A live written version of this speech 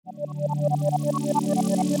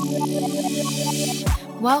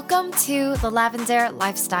Welcome to The Lavender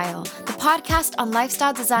Lifestyle, the podcast on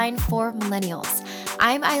lifestyle design for millennials.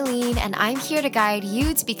 I'm Eileen, and I'm here to guide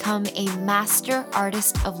you to become a master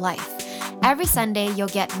artist of life. Every Sunday, you'll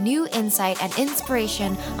get new insight and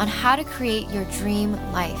inspiration on how to create your dream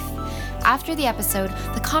life. After the episode,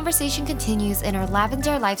 the conversation continues in our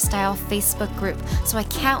Lavender Lifestyle Facebook group, so I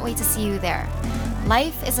can't wait to see you there.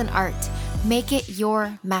 Life is an art. Make it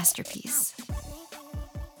your masterpiece.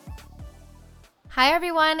 Hi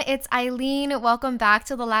everyone, it's Eileen. Welcome back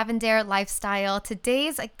to the Lavender Lifestyle.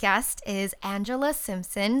 Today's guest is Angela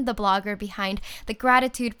Simson, the blogger behind the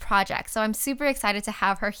Gratitude Project. So I'm super excited to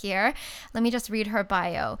have her here. Let me just read her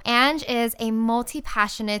bio. Ange is a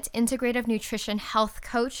multi-passionate integrative nutrition health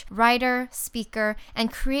coach, writer, speaker,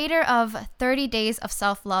 and creator of 30 Days of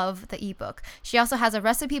Self-Love, the ebook. She also has a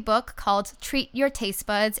recipe book called Treat Your Taste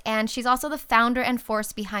Buds, and she's also the founder and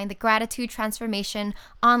force behind the Gratitude Transformation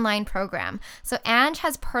online program. So Ange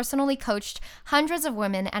has personally coached hundreds of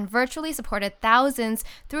women and virtually supported thousands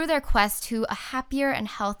through their quest to a happier and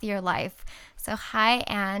healthier life. So hi,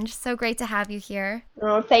 Ange. So great to have you here.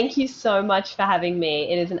 Oh, thank you so much for having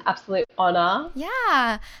me. It is an absolute honor.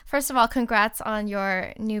 Yeah. First of all, congrats on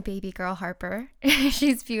your new baby girl, Harper.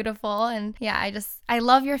 She's beautiful. And yeah, I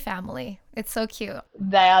love your family. It's so cute.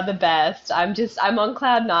 They are the best. I'm on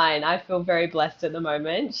cloud nine. I feel very blessed at the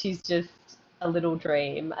moment. She's just a little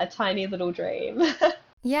dream, a tiny little dream.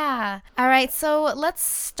 Yeah. All right. So let's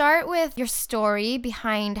start with your story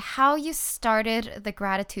behind how you started the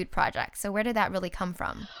Gratitude Project. So where did that really come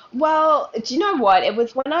from? Well, do you know what? It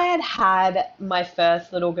was when I had my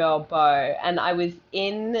first little girl, Bo, and I was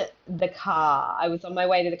in the car. I was on my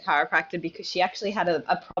way to the chiropractor because she actually had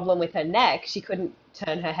a problem with her neck. She couldn't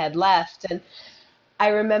turn her head left. And I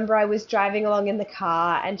remember I was driving along in the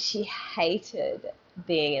car and she hated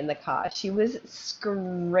being in the car. She was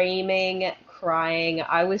screaming, crying.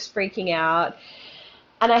 I was freaking out.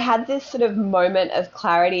 And I had this sort of moment of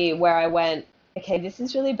clarity where I went, okay, this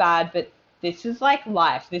is really bad, but this is like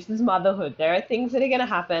life. This is motherhood. There are things that are going to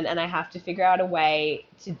happen and I have to figure out a way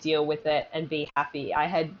to deal with it and be happy. I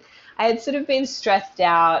had sort of been stressed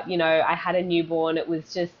out. You know, I had a newborn. It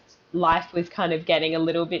was just, life was kind of getting a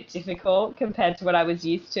little bit difficult compared to what I was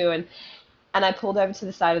used to. And I pulled over to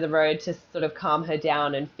the side of the road to sort of calm her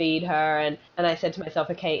down and feed her. And I said to myself,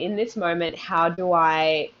 okay, in this moment, how do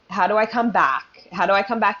I come back? How do I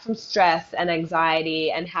come back from stress and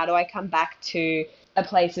anxiety? And how do I come back to a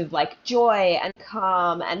place of like joy and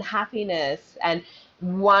calm and happiness? And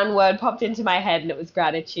one word popped into my head and it was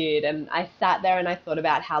gratitude. And I sat there and I thought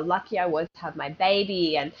about how lucky I was to have my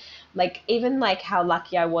baby, and like even like how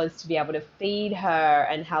lucky I was to be able to feed her,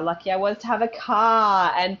 and how lucky I was to have a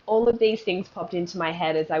car. And all of these things popped into my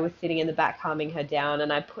head as I was sitting in the back calming her down.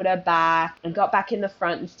 And I put her back and got back in the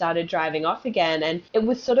front and started driving off again. And it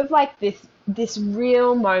was sort of like this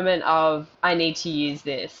real moment of, I need to use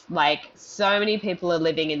this. Like, so many people are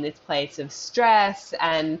living in this place of stress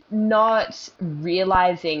and not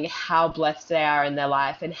realizing how blessed they are in their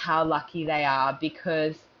life and how lucky they are,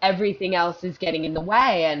 because everything else is getting in the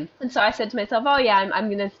way. And so I said to myself, oh yeah, I'm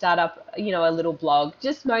going to start up, you know, a little blog,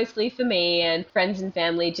 just mostly for me and friends and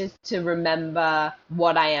family, just to remember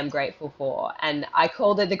what I am grateful for. And I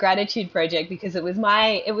called it the Gratitude Project because it was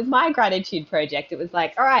my gratitude project. It was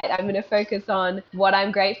like, all right, I'm going to focus on what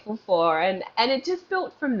I'm grateful for. And it just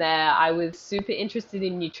built from there. I was super interested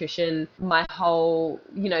in nutrition my whole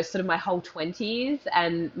 20s.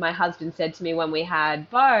 And my husband said to me when we had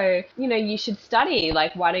Bo, you know, you should study.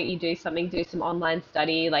 Like, why don't you do some online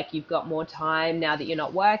study? Like, you've got more time now that you're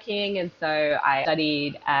not working. And so I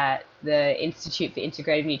studied at the Institute for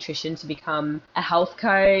Integrative Nutrition to become a health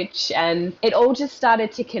coach, and it all just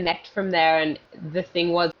started to connect from there. And the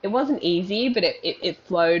thing was, it wasn't easy, but it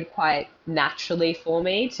flowed quite naturally for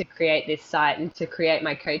me to create this site and to create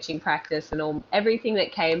my coaching practice and everything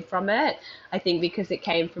that came from it. I think because it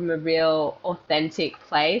came from a real authentic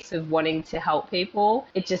place of wanting to help people,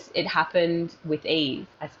 it happened with ease,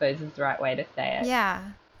 I suppose is the right way to say it. Yeah.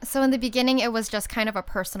 So in the beginning, it was just kind of a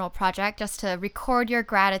personal project just to record your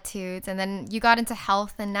gratitudes. And then you got into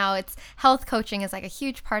health, and now it's health coaching is like a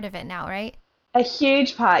huge part of it now, right? A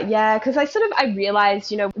huge part, yeah, because I realized,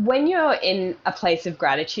 you know, when you're in a place of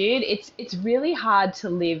gratitude, it's really hard to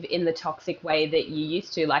live in the toxic way that you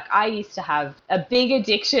used to. Like, I used to have a big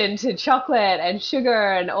addiction to chocolate and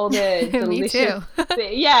sugar and all the delicious,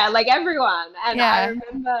 yeah, like everyone. And yeah. I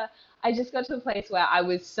remember I just got to a place where I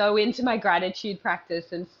was so into my gratitude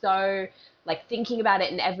practice and so like thinking about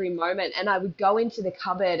it in every moment. And I would go into the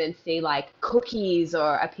cupboard and see like cookies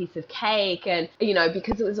or a piece of cake. And,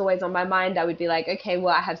 because it was always on my mind, I would be like, okay,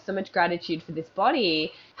 well, I have so much gratitude for this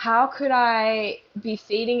body. How could I be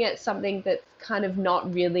feeding it something that's kind of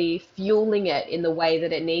not really fueling it in the way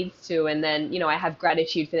that it needs to? And then, I have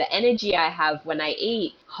gratitude for the energy I have when I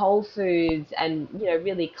eat whole foods and,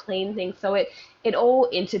 really clean things. So it all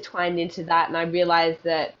intertwined into that. And I realized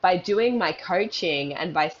that by doing my coaching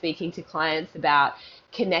and by speaking to clients about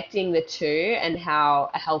connecting the two and how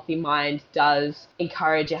a healthy mind does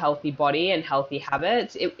encourage a healthy body and healthy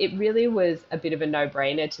habits, it really was a bit of a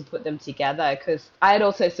no-brainer to put them together, because I had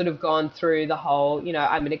also sort of gone through the whole,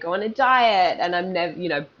 I'm going to go on a diet, and I'm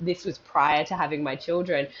never, this was prior to having my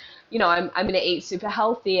children. I'm going to eat super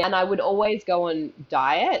healthy, and I would always go on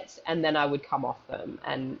diets and then I would come off them.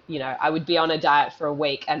 And, I would be on a diet for a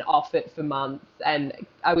week and off it for months. And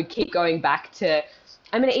I would keep going back to,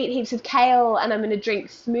 I'm going to eat heaps of kale and I'm going to drink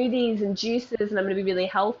smoothies and juices and I'm going to be really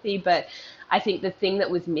healthy. But I think the thing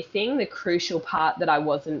that was missing, the crucial part that I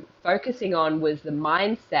wasn't focusing on, was the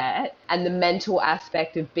mindset and the mental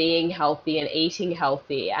aspect of being healthy and eating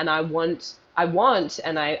healthy. And I wanted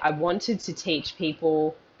to teach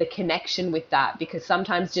people the connection with that, because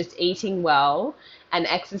sometimes just eating well and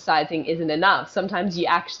exercising isn't enough. Sometimes you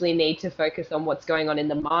actually need to focus on what's going on in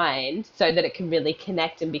the mind so that it can really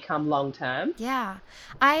connect and become long term. Yeah,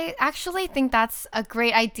 I actually think that's a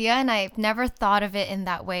great idea, and I've never thought of it in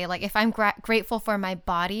that way. Like, if I'm grateful for my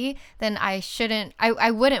body, then I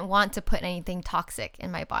wouldn't want to put anything toxic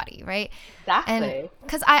in my body, right? Exactly. And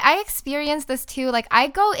because I experience this too. Like, I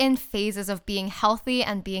go in phases of being healthy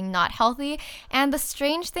and being not healthy. And the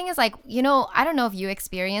strange thing is, like, I don't know if you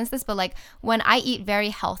experience this, but like when I eat very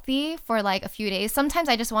healthy for like a few days, sometimes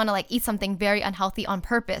I just want to like eat something very unhealthy on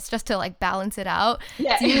purpose just to like balance it out.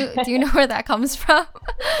 Yeah. Do you know where that comes from?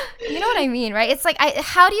 You know what I mean, right? It's like,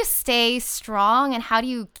 how do you stay strong and how do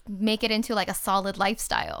you make it into like a solid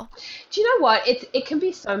lifestyle? Do you know what? It can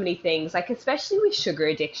be so many things, like especially with sugar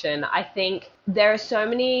addiction. I think there are so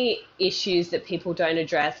many issues that people don't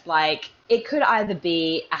address. Like, it could either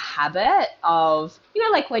be a habit of,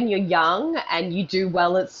 like when you're young and you do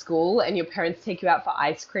well at school and your parents take you out for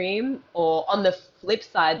ice cream, or on the flip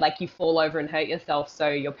side, like you fall over and hurt yourself, so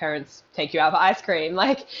your parents take you out for ice cream.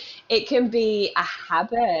 Like, it can be a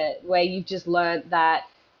habit where you've just learned that,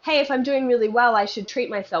 hey, if I'm doing really well, I should treat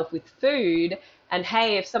myself with food. And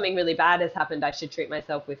hey, if something really bad has happened, I should treat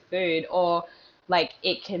myself with food. Or like,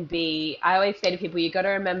 it can be, I always say to people, you got to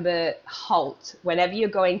remember HALT. Whenever you're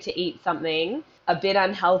going to eat something a bit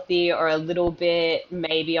unhealthy or a little bit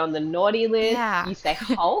maybe on the naughty list, Yeah. you say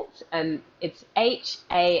HALT, and it's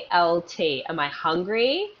HALT. Am I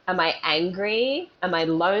hungry? Am I angry? Am I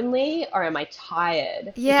lonely? Or am I tired?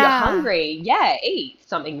 If you're Yeah. hungry, yeah, eat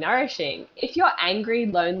something nourishing. If you're angry,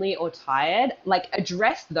 lonely, or tired, like,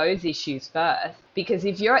 address those issues first. Because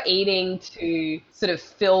if you're eating to sort of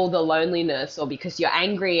fill the loneliness, or because you're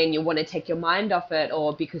angry and you want to take your mind off it,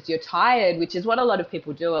 or because you're tired, which is what a lot of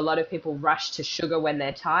people do. A lot of people rush to sugar when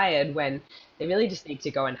they're tired, when they really just need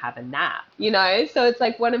to go and have a nap, So it's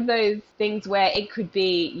like one of those things where it could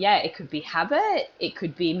be, it could be habit, it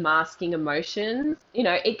could be masking emotions,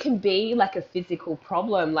 it can be like a physical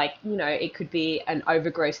problem, like, it could be an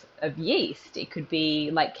overgrowth of yeast, it could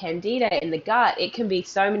be like candida in the gut, it can be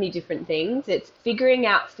so many different things. It's figuring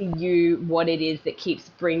out for you what it is that keeps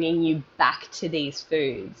bringing you back to these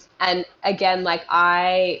foods. And again, like,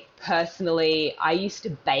 I used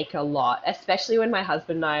to bake a lot, especially when my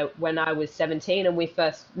husband and I, when I was 17 and we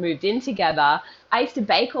first moved in together. I used to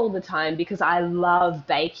bake all the time because I love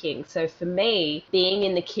baking. So for me, being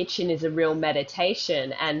in the kitchen is a real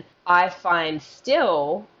meditation. And I find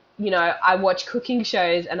still, I watch cooking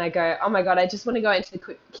shows and I go, oh my God, I just want to go into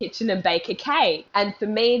the kitchen and bake a cake. And for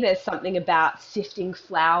me, there's something about sifting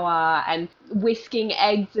flour and whisking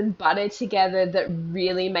eggs and butter together that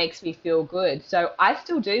really makes me feel good. So I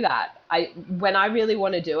still do that. When I really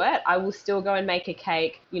want to do it, I will still go and make a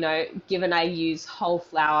cake, given I use whole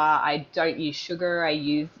flour, I don't use sugar, I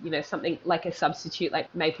use, something like a substitute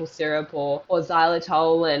like maple syrup or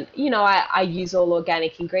xylitol. And, I use all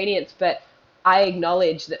organic ingredients, but I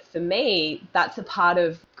acknowledge that for me, that's a part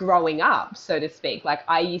of growing up, so to speak. Like,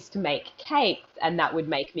 I used to make cakes and that would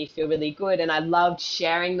make me feel really good. And I loved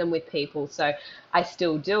sharing them with people. So I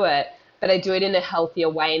still do it, but I do it in a healthier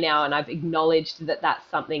way now. And I've acknowledged that that's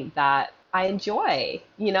something that I enjoy,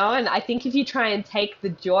 and I think if you try and take the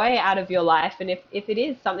joy out of your life, and if it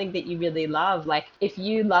is something that you really love, like if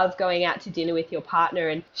you love going out to dinner with your partner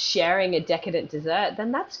and sharing a decadent dessert,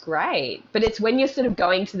 then that's great. But it's when you're sort of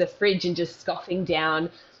going to the fridge and just scoffing down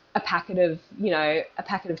a packet of, a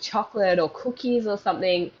packet of chocolate or cookies or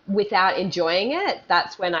something without enjoying it,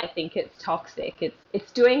 that's when I think it's toxic.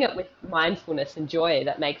 It's doing it with mindfulness and joy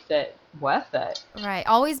that makes it worth it. Right.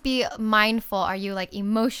 Always be mindful. Are you like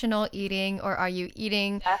emotional eating, or are you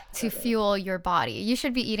eating to Definitely. fuel your body? You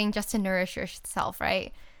should be eating just to nourish yourself,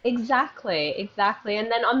 right? Exactly.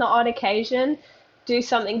 And then on the odd occasion, do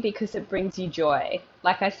something because it brings you joy.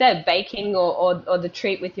 Like I said, baking or the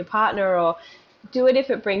treat with your partner, or do it if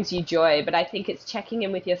it brings you joy. But I think it's checking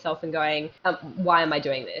in with yourself and going, why am I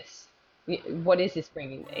doing this? What is this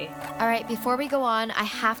bringing me? All right, before we go on, I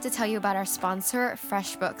have to tell you about our sponsor,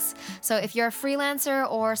 FreshBooks. So, if you're a freelancer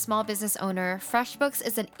or small business owner, FreshBooks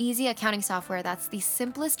is an easy accounting software that's the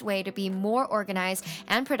simplest way to be more organized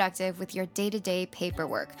and productive with your day-to-day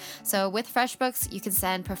paperwork. So, with FreshBooks, you can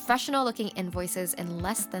send professional-looking invoices in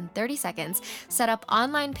less than 30 seconds, set up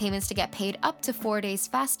online payments to get paid up to 4 days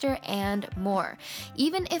faster, and more.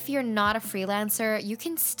 Even if you're not a freelancer, you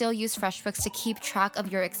can still use FreshBooks to keep track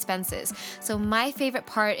of your expenses. So my favorite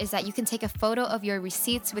part is that you can take a photo of your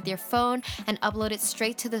receipts with your phone and upload it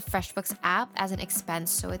straight to the FreshBooks app as an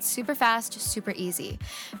expense. So it's super fast, super easy.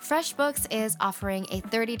 FreshBooks is offering a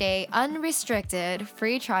 30-day unrestricted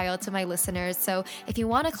free trial to my listeners. So if you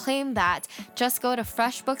want to claim that, just go to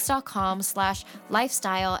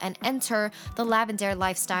freshbooks.com/lifestyle and enter the Lavender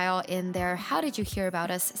Lifestyle in their How Did You Hear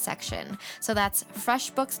About Us section. So that's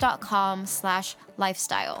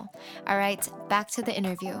freshbooks.com/lifestyle. All right, back to the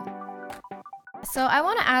interview. So I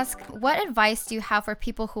want to ask, what advice do you have for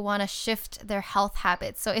people who want to shift their health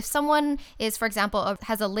habits? So if someone is, for example,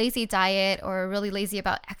 has a lazy diet or really lazy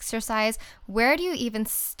about exercise, where do you even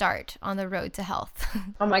start on the road to health?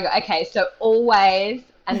 Oh my God. Okay. So always,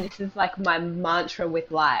 and this is like my mantra with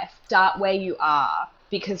life, start where you are.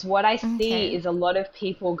 Because what I see Okay. is a lot of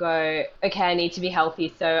people go, okay, I need to be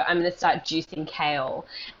healthy, so I'm going to start juicing kale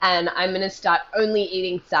and I'm going to start only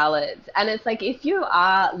eating salads. And it's like, if you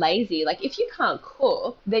are lazy, like if you can't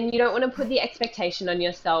cook, then you don't want to put the expectation on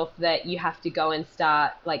yourself that you have to go and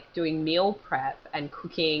start like doing meal prep and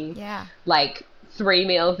cooking Yeah. like 3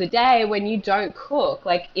 meals a day when you don't cook.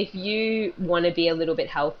 Like if you want to be a little bit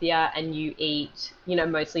healthier and you eat,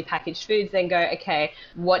 mostly packaged foods, then go, okay,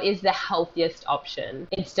 what is the healthiest option?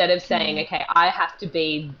 Instead of saying, Mm. okay, I have to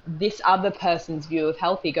be this other person's view of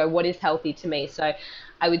healthy, go, what is healthy to me? So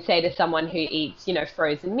I would say to someone who eats,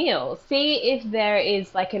 frozen meals, see if there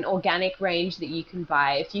is like an organic range that you can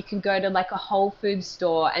buy. If you can go to like a Whole Foods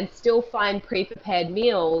store and still find pre-prepared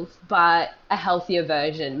meals, but a healthier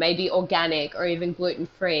version, maybe organic or even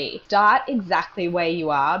gluten-free. Start exactly where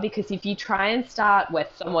you are, because if you try and start where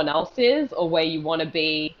someone else is or where you want to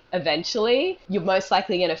be eventually, you're most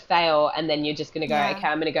likely going to fail, and then you're just going to go, Yeah. okay,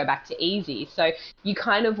 I'm going to go back to easy. So you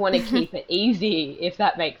kind of want to keep it easy, if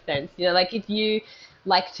that makes sense. Like if you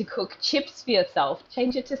like to cook chips for yourself,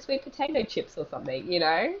 change it to sweet potato chips or something.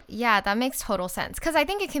 Yeah, that makes total sense. Because I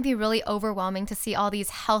think it can be really overwhelming to see all these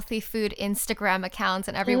healthy food Instagram accounts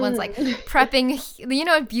and everyone's like Mm.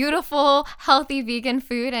 prepping, beautiful, healthy vegan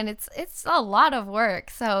food. And it's a lot of work.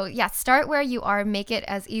 So yeah, start where you are, make it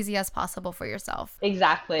as easy as possible for yourself.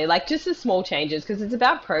 Exactly. Like just the small changes, because it's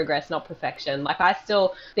about progress, not perfection. Like I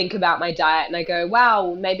still think about my diet and I go,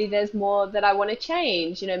 wow, maybe there's more that I want to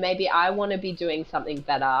change. Maybe I want to be doing something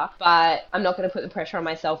better, but I'm not going to put the pressure on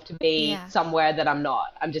myself to be Yeah. somewhere that I'm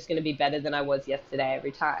not. I'm just going to be better than I was yesterday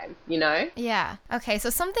every time. Yeah. Okay. So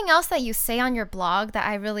something else that you say on your blog that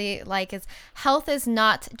I really like is health is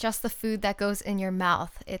not just the food that goes in your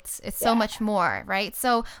mouth. It's so Yeah. much more, right?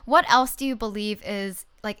 So what else do you believe is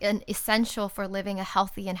like an essential for living a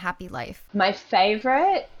healthy and happy life? My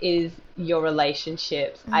favorite is your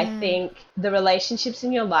relationships. I Mm. think the relationships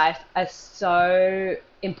in your life are so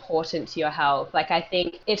important to your health. Like, I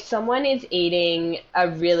think if someone is eating a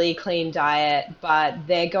really clean diet, but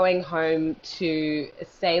they're going home to,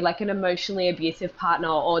 say, like an emotionally abusive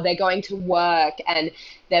partner, or they're going to work and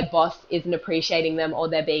their boss isn't appreciating them, or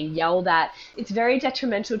they're being yelled at, it's very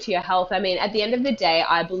detrimental to your health. I mean, at the end of the day,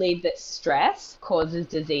 I believe that stress causes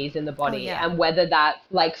disease in the Oh body. yeah. And whether that's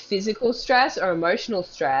like physical stress or emotional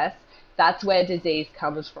stress, that's where disease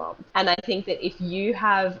comes from. And I think that if you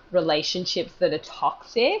have relationships that are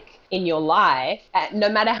toxic in your life, no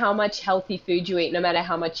matter how much healthy food you eat, no matter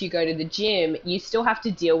how much you go to the gym, you still have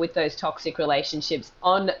to deal with those toxic relationships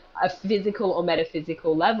on a physical or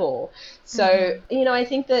metaphysical level. So, Mm-hmm. I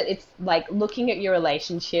think that it's like looking at your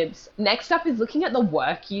relationships. Next up is looking at the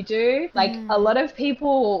work you do. Like a Mm. lot of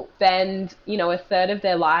people spend, a third of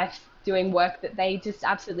their life doing work that they just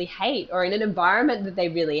absolutely hate or in an environment that they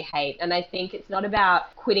really hate. And I think it's not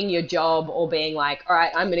about quitting your job or being like, all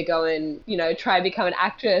right, I'm going to go and, try and become an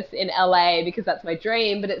actress in LA because that's my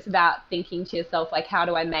dream. But it's about thinking to yourself, like, how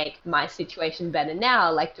do I make my situation better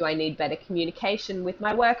now? Like, do I need better communication with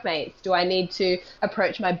my workmates? Do I need to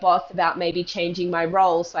approach my boss about maybe changing my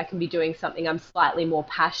role so I can be doing something I'm slightly more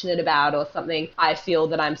passionate about or something I feel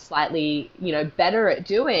that I'm slightly, better at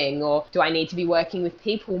doing? Or do I need to be working with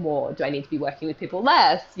people more? Do I need to be working with people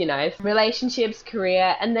less? Relationships,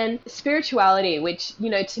 career, and then spirituality, which,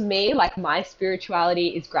 to me, like, my spirituality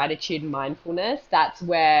is gratitude and mindfulness. That's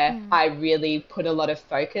where I really put a lot of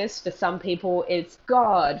focus. For some people, it's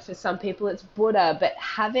God. For some people, it's Buddha. But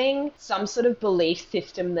having some sort of belief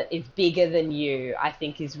system that is bigger than you, I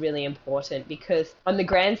think, is really important, because on the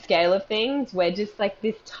grand scale of things, we're just like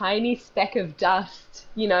this tiny speck of dust,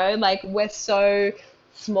 like, we're so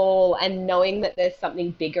small, and knowing that there's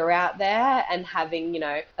something bigger out there and having,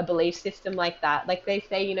 a belief system like that. Like they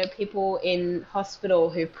say, people in hospital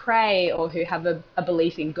who pray or who have a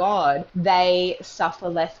belief in God, they suffer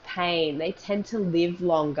less pain. They tend to live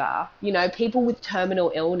longer. People with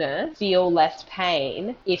terminal illness feel less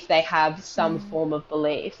pain if they have some form of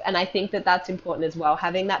belief. And I think that that's important as well,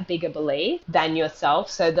 having that bigger belief than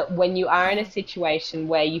yourself, so that when you are in a situation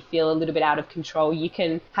where you feel a little bit out of control, you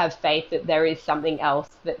can have faith that there is something else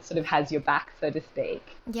that sort of has your back, so to speak.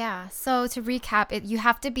 Yeah. So to recap, you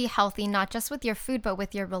have to be healthy, not just with your food, but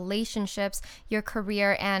with your relationships, your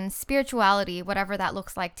career, and spirituality, whatever that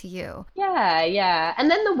looks like to you. Yeah, yeah.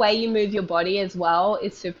 And then the way you move your body as well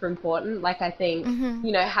is super important. Like, I think,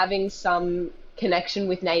 having some connection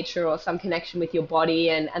with nature or some connection with your body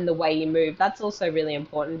and the way you move, that's also really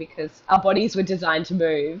important, because our bodies were designed to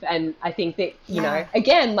move. And I think that,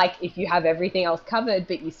 again, like, if you have everything else covered,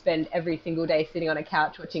 but you spend every single day sitting on a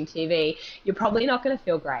couch watching TV, you're probably not going to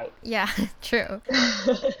feel great. Yeah, true.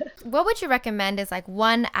 What would you recommend is like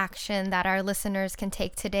one action that our listeners can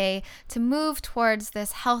take today to move towards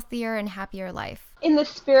this healthier and happier life? In the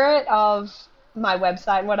spirit of my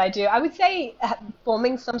website and what I do, I would say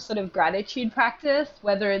forming some sort of gratitude practice,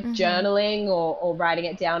 whether it's journaling or writing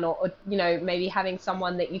it down, or maybe having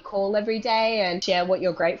someone that you call every day and share what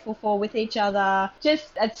you're grateful for with each other.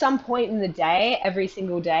 Just at some point in the day, every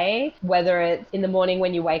single day, whether it's in the morning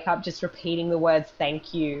when you wake up, just repeating the words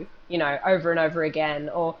thank you, over and over again,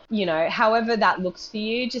 or, however that looks for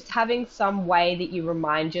you, just having some way that you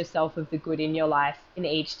remind yourself of the good in your life in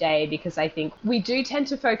each day. Because I think we do tend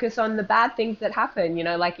to focus on the bad things that happen,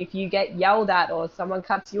 like if you get yelled at or someone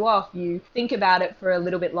cuts you off, you think about it for a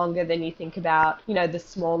little bit longer than you think about, the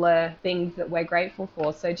smaller things that we're grateful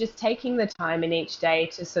for. So just taking the time in each day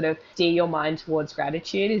to sort of steer your mind towards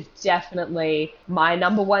gratitude is definitely my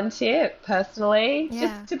number one tip personally,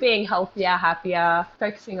 just to being healthier, happier,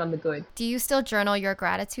 focusing on the good. Do you still journal your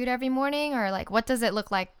gratitude every morning, or like what does it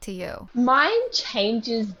look like to you? Mine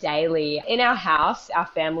changes daily. In our house, our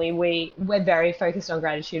family, we're very focused on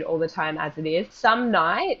gratitude all the time as it is. Some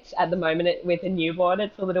nights, at the moment with a newborn,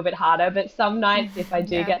 it's a little bit harder, but some nights if I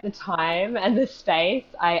do get the time and the space,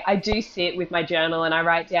 I do sit with my journal and I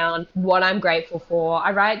write down what I'm grateful for.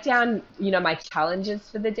 I write down, my challenges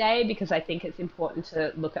for the day, because I think it's important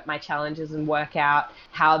to look at my challenges and work out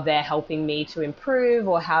how they're helping me to improve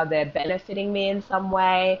or how they're benefiting me in some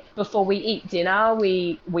way. Before we eat dinner,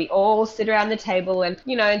 we all sit around the table and,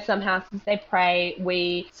 in some houses they pray.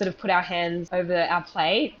 We sort of put our hands over our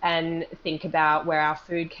plate and think about where our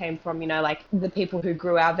food came from, like the people who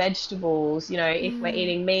grew our vegetables, if we're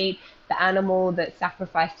eating meat, the animal that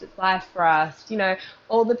sacrificed its life for us,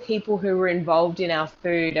 all the people who were involved in our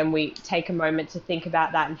food, and we take a moment to think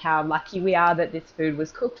about that and how lucky we are that this food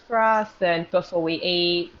was cooked for us and before we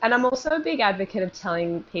eat. And I'm also a big advocate of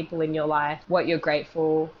telling people in your life what you're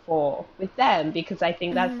grateful for with them, because I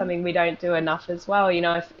think that's something we don't do enough as well.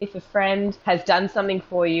 If a friend has done something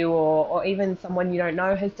for you, or even someone you don't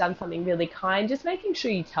know has done something really kind, just making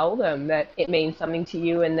sure you tell them that it means something to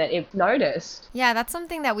you and that it's noticed. Yeah, that's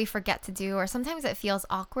something that we forget to do, or sometimes it feels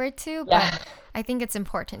awkward to, but I think it's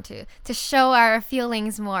important to show our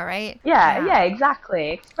feelings more, right? Yeah,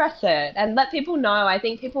 exactly. Express it and let people know. I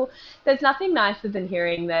think there's nothing nicer than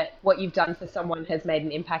hearing that what you've done for someone has made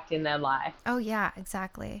an impact in their life. Oh yeah,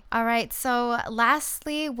 exactly. All right. So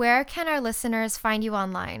lastly, where can our listeners find you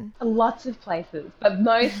online? Lots of places, but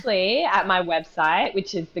mostly at my website,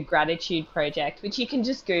 which is the Gratitude Project, which you can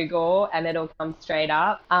just Google and it'll come straight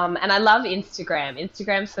up. And I love Instagram.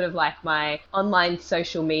 Instagram's sort of like my online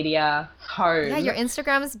social media home. Yeah, your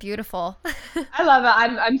Instagram is beautiful. I love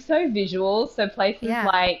it. I'm so visual. So places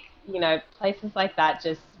like places like that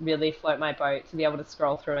just really float my boat to be able to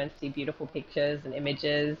scroll through and see beautiful pictures and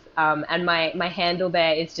images. And my handle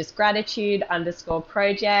there is just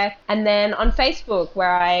gratitude_project. And then on Facebook,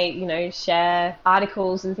 where I, share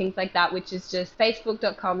articles and things like that, which is just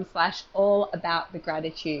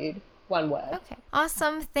facebook.com/allaboutthegratitude. One word. Okay.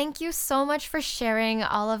 Awesome. Thank you so much for sharing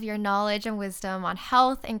all of your knowledge and wisdom on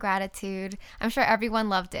health and gratitude. I'm sure everyone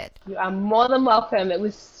loved it. You are more than welcome. It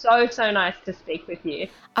was so, so nice to speak with you.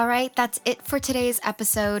 All right, that's it for today's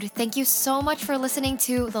episode. Thank you so much for listening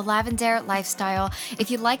to The Lavender Lifestyle. If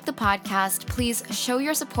you like the podcast, please show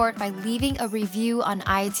your support by leaving a review on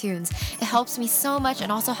iTunes. It helps me so much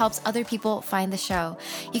and also helps other people find the show.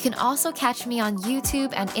 You can also catch me on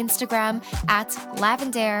YouTube and Instagram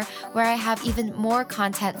 @Lavender, where I have even more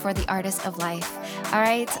content for the artist of life. All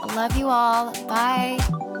right, love you all. Bye.